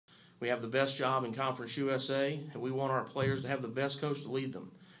We have the best job in Conference USA, and we want our players to have the best coach to lead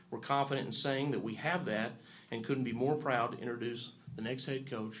them. We're confident in saying that we have that and couldn't be more proud to introduce the next head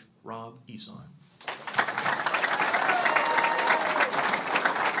coach, Rob Ehsan.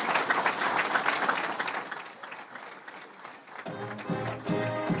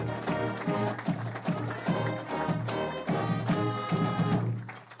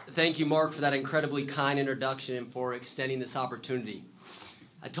 Thank you, Mark, for that incredibly kind introduction and for extending this opportunity.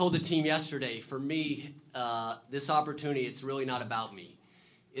 I told the team yesterday, for me, this opportunity, it's really not about me.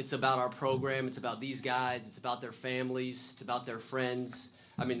 It's about our program. It's about these guys. It's about their families. It's about their friends.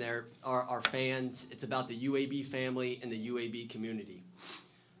 Our fans. It's about the UAB family and the UAB community.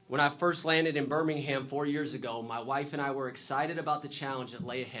 When I first landed in Birmingham 4 years ago, my wife and I were excited about the challenge that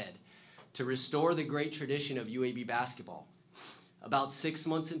lay ahead to restore the great tradition of UAB basketball. About 6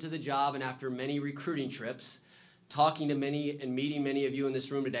 months into the job and after many recruiting trips, talking to many and meeting many of you in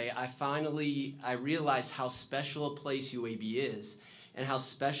this room today, I realized how special a place UAB is and how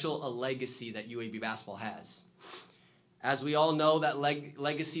special a legacy that UAB basketball has. As we all know, that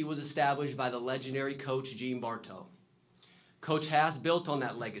legacy was established by the legendary coach Gene Bartow. Coach has built on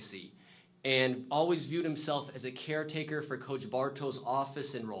that legacy and always viewed himself as a caretaker for Coach Bartow's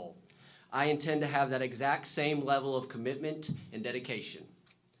office and role. I intend to have that exact same level of commitment and dedication.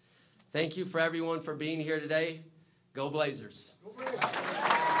 Thank you for everyone for being here today. Go Blazers. Go Blazers.